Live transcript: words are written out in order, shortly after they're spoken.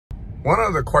One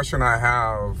other question I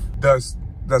have, does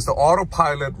the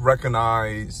autopilot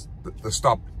recognize the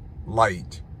stop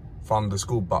light from the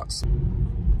school bus?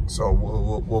 So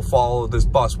we'll follow this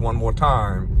bus one more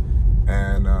time,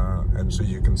 and so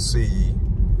you can see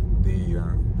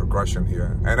the progression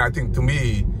here. And I think, to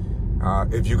me,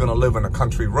 if you're gonna live in a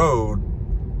country road,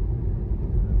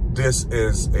 this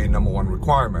is a #1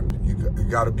 requirement. You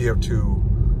got to be able to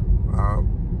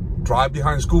drive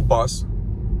behind a school bus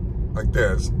like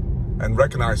this and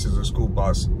recognize it's a school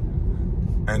bus,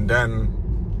 and then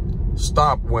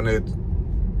stop when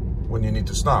you need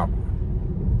to stop.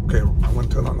 Okay, I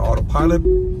went to turn on autopilot,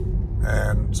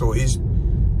 and so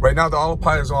right now the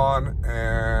autopilot is on,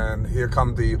 and here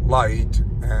comes the light,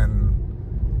 and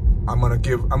I'm gonna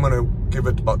give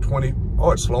it about 20. Oh,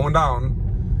 it's slowing down.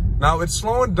 Now it's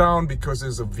slowing down because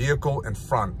there's a vehicle in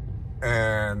front,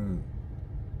 and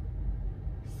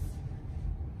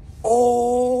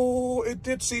oh, it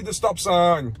did see the stop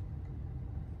sign.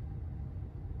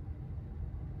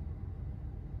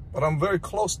 But I'm very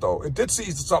close though. It did see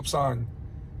the stop sign.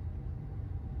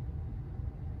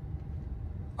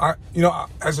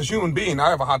 As a human being, I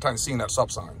have a hard time seeing that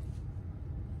stop sign.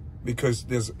 Because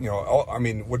there's, I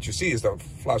mean, what you see is the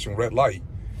flashing red light.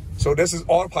 So this is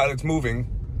autopilot's moving.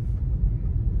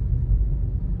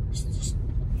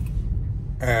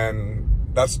 And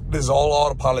this is all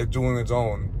autopilot doing its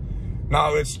own.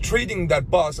 Now it's treating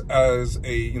that bus as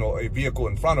a vehicle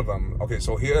in front of them. Okay,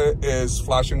 so here is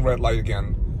flashing red light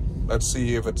again. Let's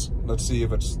see if it's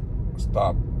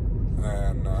stopped.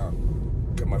 And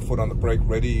get my foot on the brake,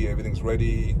 ready. Everything's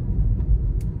ready.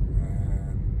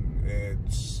 And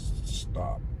it's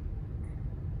stopped.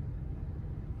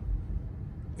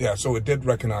 Yeah, so it did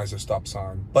recognize the stop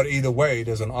sign. But either way,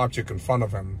 there's an object in front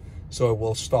of him, so it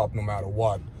will stop no matter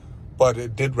what. But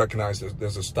it did recognize that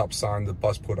there's a stop sign the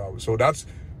bus put out. So that's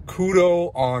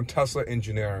kudo on Tesla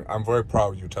engineering. I'm very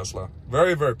proud of you, Tesla.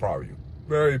 Very, very proud of you.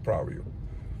 Very proud of you.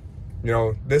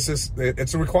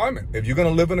 It's a requirement. If you're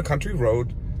gonna live in a country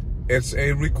road, it's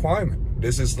a requirement.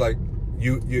 This is like,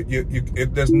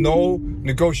 there's no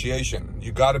negotiation.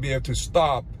 You gotta be able to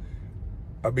stop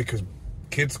because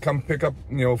kids come pick up,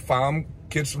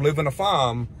 kids live in a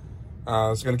farm.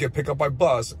 It's going to get picked up by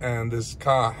bus, and this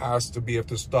car has to be able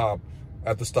to stop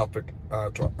at the stoplight.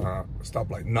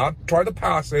 Not try to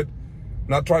pass it,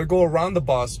 not try to go around the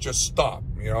bus, just stop,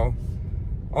 All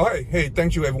right, hey,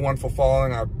 thank you everyone for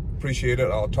following. I appreciate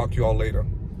it. I'll talk to you all later.